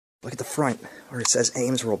Look at the front where it says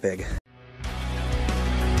Ames real big.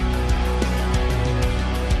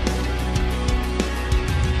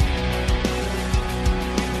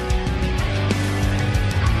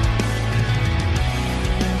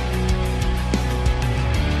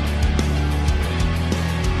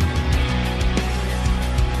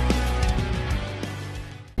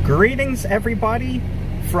 Greetings, everybody,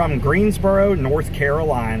 from Greensboro, North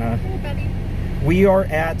Carolina. Hey, buddy. We are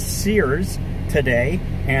at Sears today,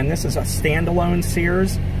 and this is a standalone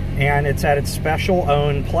Sears, and it's at its special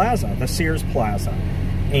owned plaza, the Sears Plaza.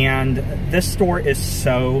 And this store is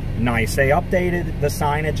so nice. They updated the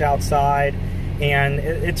signage outside, and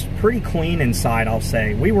it's pretty clean inside, I'll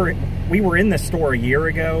say. We were in this store a year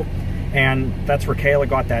ago, and that's where Kayla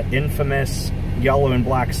got that infamous yellow and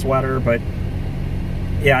black sweater, but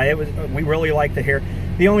yeah, we really liked it here.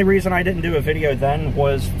 The only reason I didn't do a video then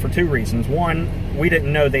was for two reasons. One, we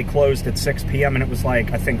didn't know they closed at 6 p.m. and it was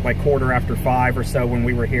like, I think like 5:15 or so when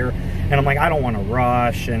we were here. And I'm like, I don't want to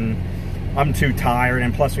rush and I'm too tired.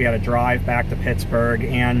 And plus we had to drive back to Pittsburgh.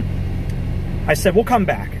 And I said, we'll come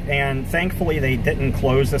back. And thankfully they didn't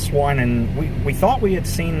close this one. And we thought we had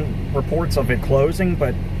seen reports of it closing,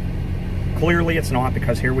 but clearly it's not,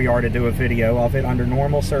 because here we are to do a video of it under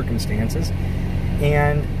normal circumstances.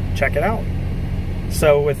 And check it out.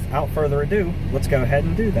 So without further ado, let's go ahead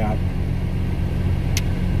and do that.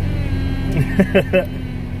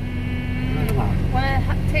 Want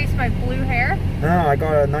to taste my blue hair? Oh, I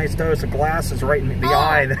got a nice dose of glasses right in the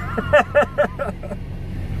eye.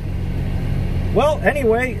 Well,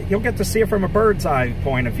 anyway, you'll get to see it from a bird's eye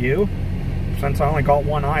point of view, since I only got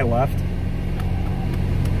one eye left.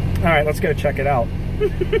 All right, let's go check it out.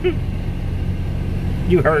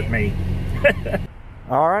 You hurt me.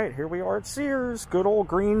 All right, here we are at Sears. Good old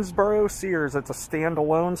Greensboro Sears. It's a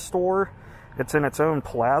standalone store. It's in its own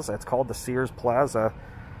plaza. It's called the Sears Plaza.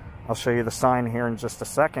 I'll show you the sign here in just a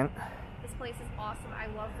second. This place is awesome. I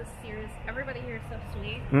love the Sears. Everybody here is so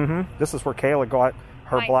sweet. This is where Kayla got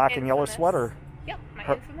her black and yellow sweater. Yep,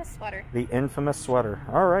 my infamous sweater. The infamous sweater.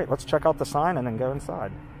 All right, let's check out the sign and then go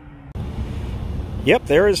inside. Yep,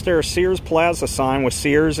 there is their Sears Plaza sign with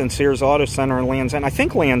Sears and Sears Auto Center in Land's End. I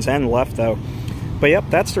think Land's End left, though. But yep,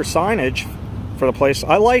 that's their signage for the place.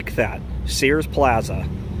 I like that. Sears Plaza.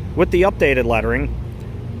 With the updated lettering.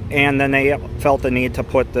 And then they felt the need to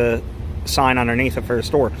put the sign underneath it for the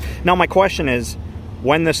store. Now, my question is,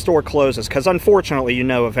 when the store closes, because unfortunately, you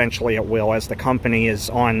know, eventually it will, as the company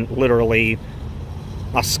is on literally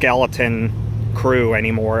a skeleton crew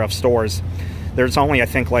anymore of stores. There's only, I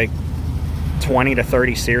think, like 20 to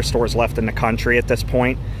 30 Sears stores left in the country at this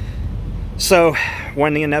point. So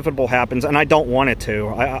when the inevitable happens, and I don't want it to,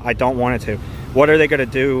 I don't want it to, what are they going to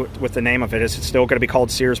do with the name of it? Is it still going to be called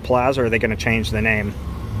Sears Plaza, or are they going to change the name?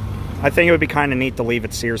 I think it would be kind of neat to leave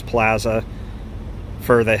it Sears Plaza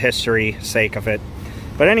for the history sake of it.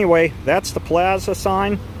 But anyway, that's the plaza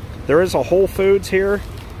sign. There is a Whole Foods here,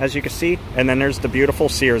 as you can see, and then there's the beautiful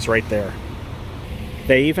Sears right there.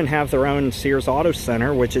 They even have their own Sears Auto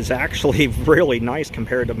Center, which is actually really nice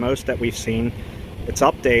compared to most that we've seen. It's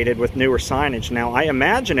updated with newer signage now. I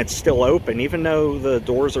imagine it's still open, even though the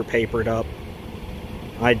doors are papered up.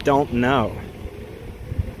 I don't know.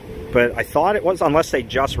 But I thought it was, unless they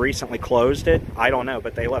just recently closed it. I don't know,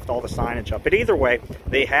 but they left all the signage up. But either way,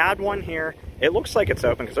 they had one here. It looks like it's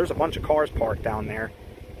open because there's a bunch of cars parked down there.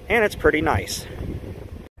 And it's pretty nice.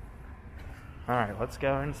 All right, let's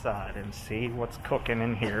go inside and see what's cooking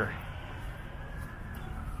in here.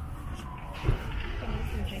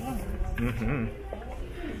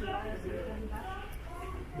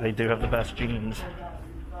 They do have the best jeans.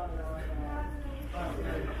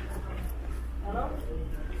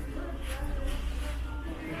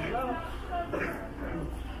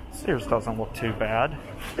 Sears doesn't look too bad.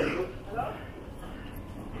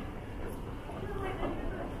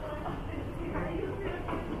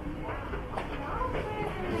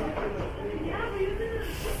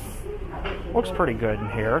 Looks pretty good in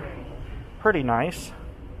here. Pretty nice.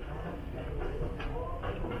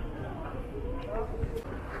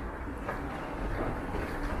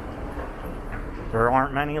 There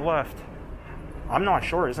aren't many left. I'm not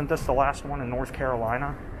sure. Isn't this the last one in North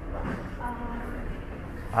Carolina?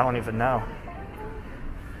 I don't even know.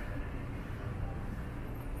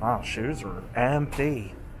 Wow, shoes are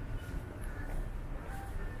empty.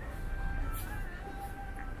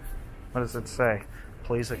 What does it say?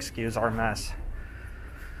 Please excuse our mess.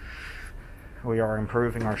 We are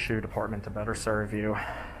improving our shoe department to better serve you.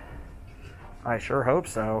 I sure hope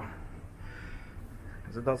so,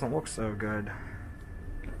 because it doesn't look so good.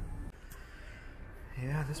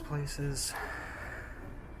 Yeah, this place is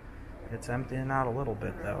It's emptying out a little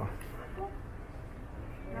bit though.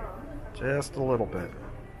 Just a little bit.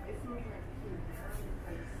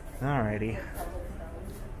 Alrighty.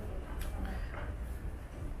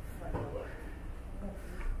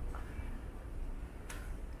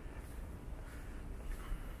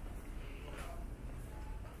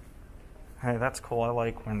 Hey, that's cool. I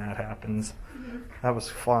like when that happens. That was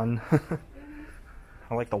fun.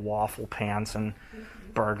 I like the waffle pants and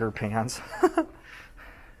burger pants.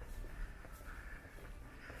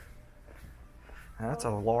 That's a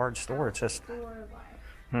large store. It's just...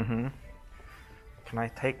 Mm-hmm. Can I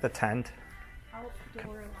take the tent?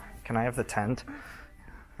 Can I have the tent?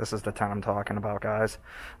 This is the tent I'm talking about, guys.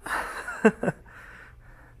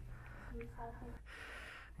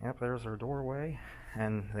 Yep, there's our doorway.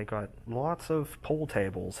 And they got lots of pool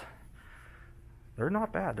tables. They're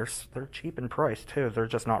not bad. They're cheap in price too. They're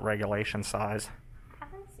just not regulation size. I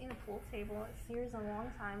haven't seen a pool table at Sears in a long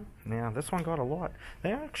time. Yeah, this one got a lot.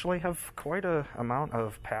 They actually have quite a amount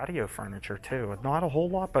of patio furniture too. Not a whole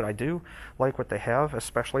lot, but I do like what they have,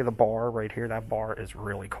 especially the bar right here. That bar is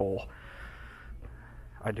really cool.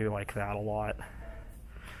 I do like that a lot.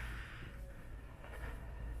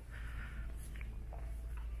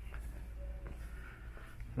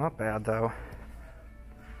 Not bad though.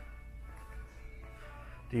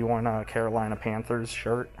 Do you want a Carolina Panthers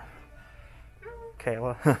shirt,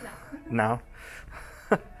 Kayla? No. No?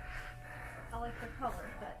 I like the color,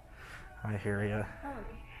 but... I hear ya.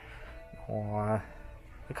 Oh,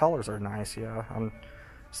 the colors are nice, yeah. I'm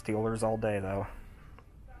Steelers all day though.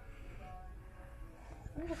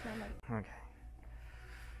 Okay.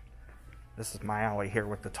 This is my alley here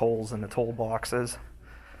with the tolls and the toll boxes.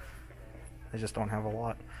 They just don't have a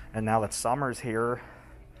lot. And now that summer's here,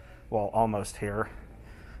 well, almost here,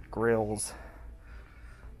 grills.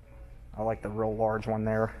 I like the real large one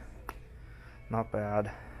there. Not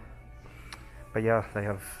bad. But yeah, they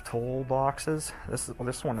have toll boxes. This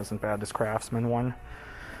one isn't bad, this Craftsman one.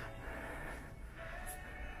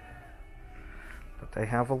 But they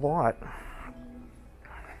have a lot.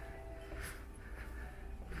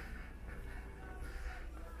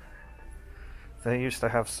 They used to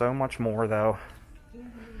have so much more though.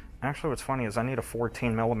 Actually, what's funny is I need a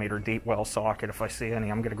 14mm deep well socket. If I see any,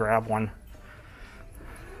 I'm gonna grab one.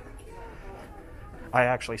 I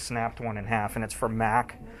actually snapped one in half, and it's from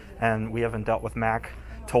Mac, and we haven't dealt with Mac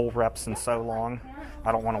toll reps in so long.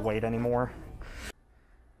 I don't want to wait anymore.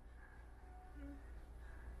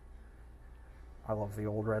 I love the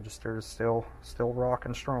old registers, still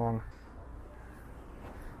rocking strong.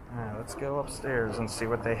 Alright, let's go upstairs and see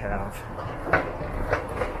what they have.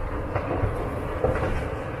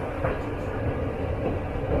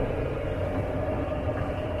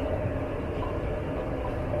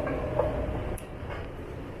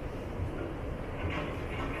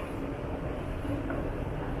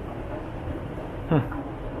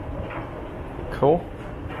 Cool.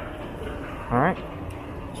 Alright,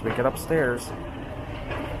 so we get upstairs.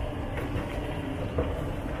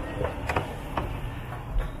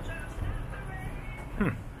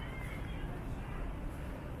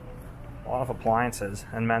 A lot of appliances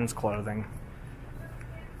and men's clothing.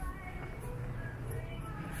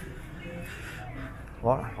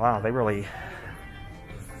 Wow, they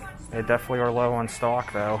definitely are low on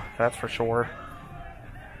stock though, that's for sure.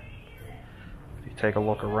 If you take a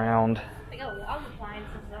look around. They got a lot of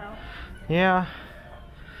appliances though. Yeah,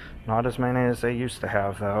 not as many as they used to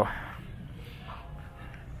have though.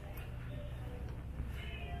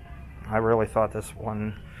 I really thought this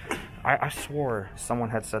one, I swore someone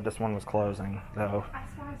had said this one was closing though. I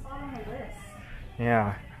swear I saw it on the list.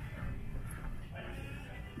 Yeah.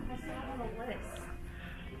 I saw it on the list.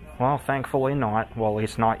 Well, thankfully not. Well, at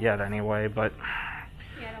least not yet anyway, but...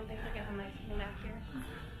 Yeah, I don't think they're getting my map here.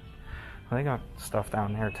 They got stuff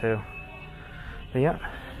down there too. But yeah.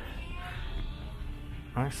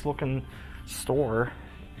 Nice looking store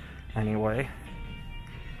anyway.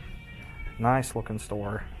 Nice looking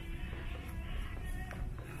store.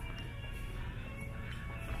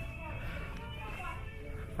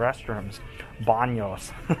 Restrooms.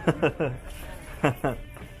 Baños. A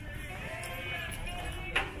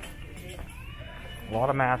lot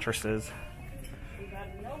of mattresses.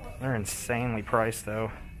 They're insanely priced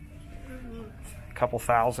though. A couple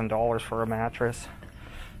 $1,000s for a mattress.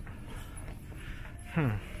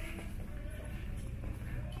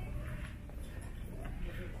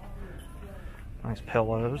 Nice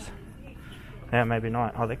pillows. Yeah, maybe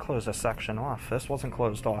not. Oh, they closed a section off. This wasn't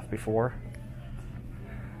closed off before.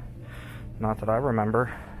 Not that I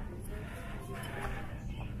remember.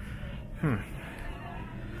 Yeah,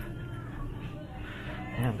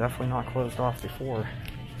 definitely not closed off before.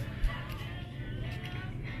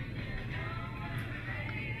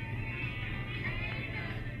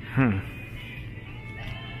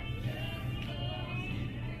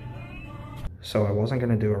 So I wasn't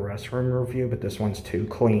going to do a restroom review, but this one's too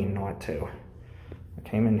clean not to. I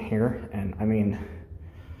came in here and I mean,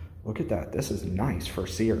 look at that. This is nice for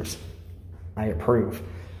Sears. I approve.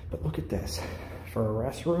 But look at this. For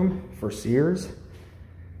a restroom, for Sears,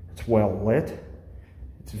 it's well lit.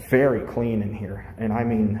 It's very clean in here. And I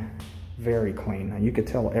mean, very clean. Now you could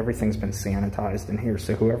tell everything's been sanitized in here.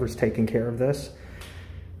 So whoever's taking care of this,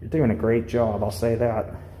 you're doing a great job. I'll say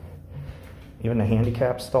that. Even the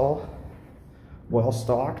handicap stall, well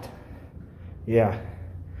stocked. Yeah,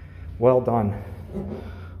 well done.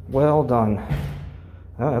 Well done.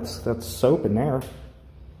 Oh, that's soap in there.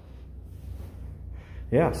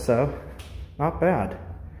 Yeah, so not bad.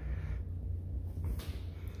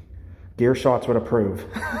 Gear Shots would approve.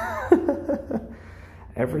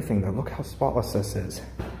 Everything though, look how spotless this is.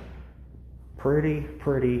 Pretty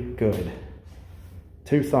good.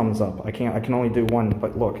 2 thumbs up. I can only do 1,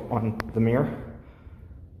 but look on the mirror.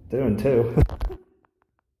 Doing 2.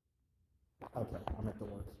 Okay, I'm at the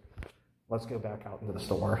work. Let's go back out into the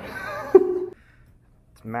store.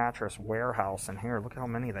 It's Mattress Warehouse in here. Look how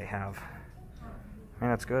many they have. I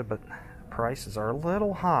mean, that's good, but prices are a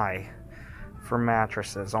little high for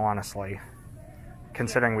mattresses, honestly.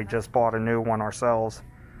 Considering we just bought a new one ourselves.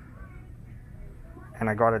 And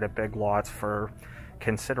I got it at Big Lots for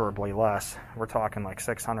considerably less. We're talking like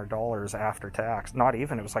 $600 after tax. Not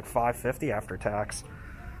even, it was like $550 after tax.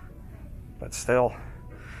 But still,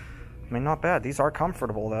 I mean, not bad. These are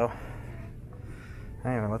comfortable though.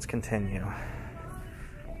 Anyway, let's continue.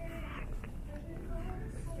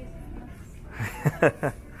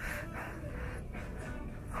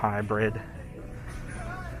 Hybrid.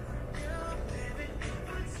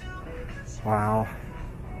 Wow.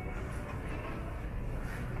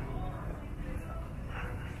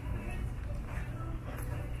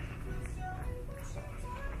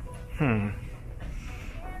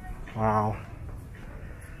 Wow.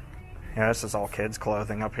 Yeah, this is all kids'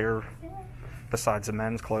 clothing up here, besides the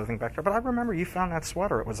men's clothing back there. But I remember you found that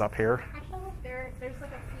sweater. It was up here. Actually, look, there's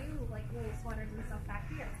like a few like little sweaters and stuff back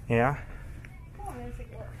here. Yeah. Come on, let's take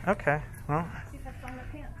a look. Okay. Well. See if that's on the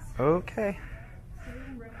pants. Okay.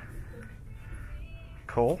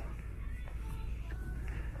 Cool.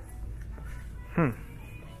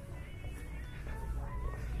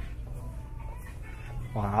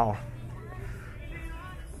 Wow.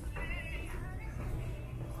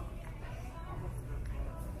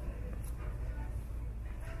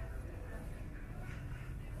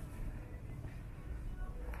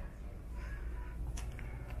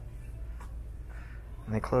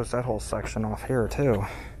 And they closed that whole section off here too.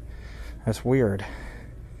 That's weird.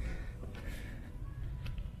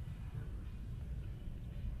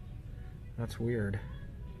 That's weird.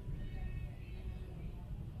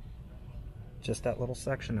 Just that little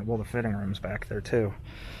section. Well, the fitting room's back there too.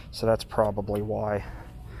 So that's probably why.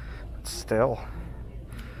 But still.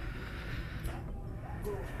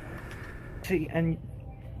 See, and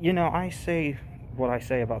you know, I say what I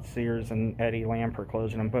say about Sears and Eddie Lamper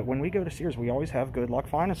closing them, but when we go to Sears, we always have good luck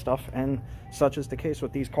finding stuff, and such is the case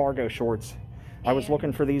with these cargo shorts. I was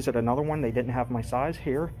looking for these at another one. They didn't have my size.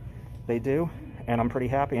 Here they do, and I'm pretty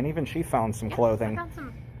happy. And even she found some clothing. I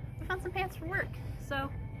found some pants for work, so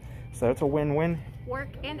it's a win-win. Work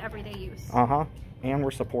and everyday use. And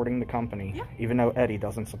we're supporting the company, yeah. Even though Eddie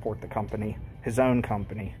doesn't support the company, his own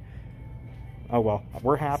company. Oh well,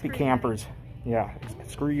 we're happy campers. Eddie. Yeah,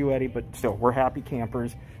 screw you, Eddie, but still, we're happy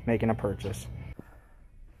campers making a purchase.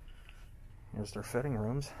 Here's their fitting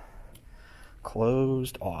rooms.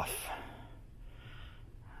 Closed off.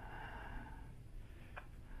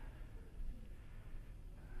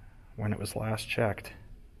 When it was last checked.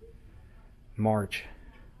 March.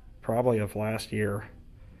 Probably of last year.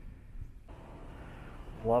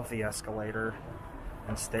 Love the escalator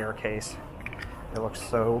and staircase. It looks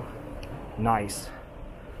so nice.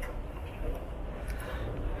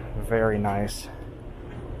 Very nice.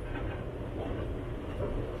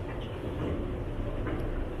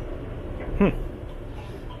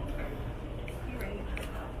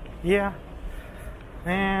 Yeah.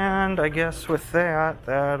 And I guess with that,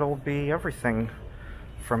 that'll be everything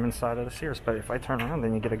from inside of the Sears. But if I turn around,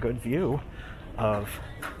 then you get a good view of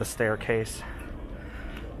the staircase.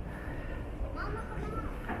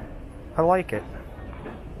 I like it.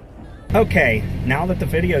 Okay, now that the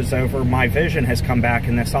video's over, my vision has come back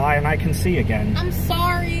in this eye and I can see again. I'm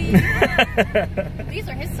sorry. These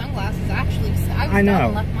are his sunglasses, actually. I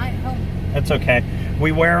know. Left mine at home. That's okay.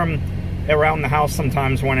 We wear them around the house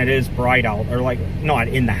sometimes when it is bright out, or like, not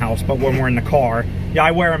in the house, but when we're in the car. Yeah,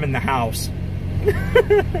 I wear them in the house.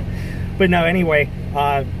 But no, anyway,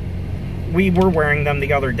 we were wearing them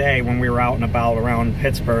the other day when we were out and about around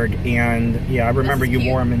Pittsburgh, and yeah, I remember you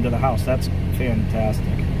wore them into the house. That's fantastic.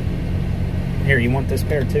 Here, you want this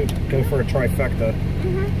pair too? Go for a trifecta.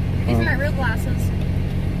 These are my real glasses.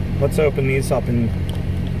 Let's open these up and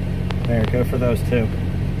there, go for those too.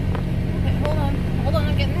 Okay, hold on,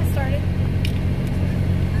 I'm getting this started.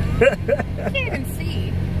 I can't even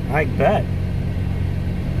see. I bet.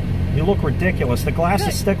 You look ridiculous. The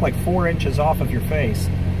glasses stick like 4 inches off of your face.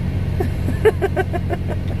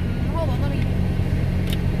 Hold on, let me...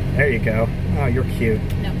 There you go. Oh, you're cute.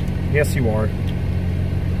 No. Yes, you are.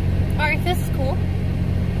 Alright, this is cool.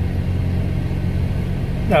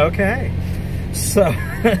 Okay. So...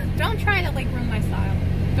 Don't try to, like, ruin my style.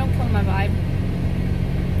 Don't kill my vibe.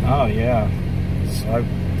 Oh, yeah. So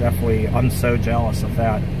I'm so jealous of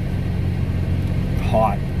that.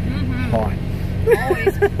 Hot. Hot.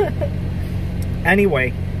 Always.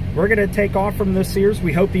 Anyway, we're going to take off from the Sears.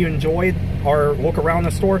 We hope you enjoyed our look around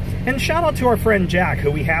the store. And shout out to our friend Jack, who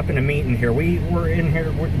we happened to meet in here. We were in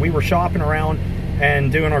here, we were shopping around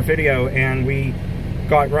and doing our video, and we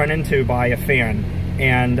got run into by a fan.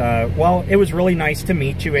 And, well, it was really nice to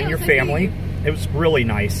meet you and your family. It was really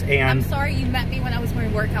nice. And I'm sorry you met me when I was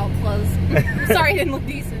wearing workout clothes. I'm sorry I didn't look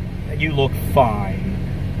decent. You look fine.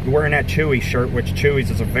 You're wearing that Chewy shirt, which Chewy's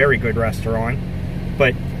is a very good restaurant.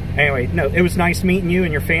 But anyway, no, it was nice meeting you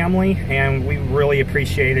and your family, and we really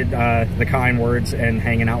appreciated the kind words and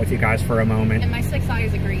hanging out with you guys for a moment. And my 6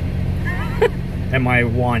 eyes agreed. And my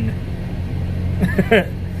 1.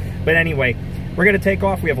 But anyway, we're going to take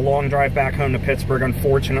off. We have a long drive back home to Pittsburgh,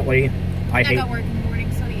 unfortunately. I got work in the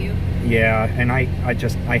morning, so do you. Yeah, and I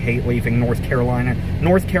hate leaving North Carolina.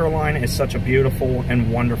 North Carolina is such a beautiful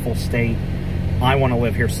and wonderful state. I want to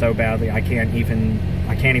live here so badly. I can't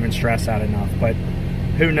even stress that enough. But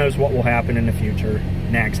who knows what will happen in the future?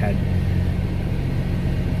 Nag's Head.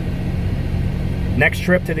 Next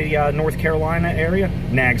trip to the North Carolina area,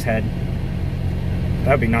 Nag's Head.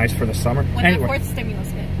 That would be nice for the summer. When anyway. that 4th stimulus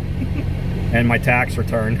hit. And my tax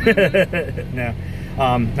return. No.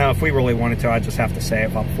 Now, if we really wanted to, I'd just have to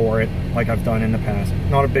save up for it, like I've done in the past.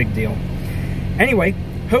 Not a big deal. Anyway,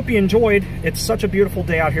 hope you enjoyed. It's such a beautiful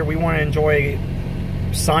day out here. We want to enjoy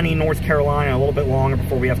sunny North Carolina a little bit longer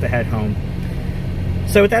before we have to head home.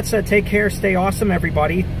 So with that said, take care, stay awesome,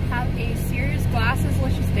 everybody. Have a Sears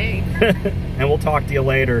glasses-licious day. And we'll talk to you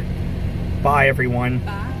later. Bye, everyone.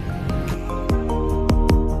 Bye.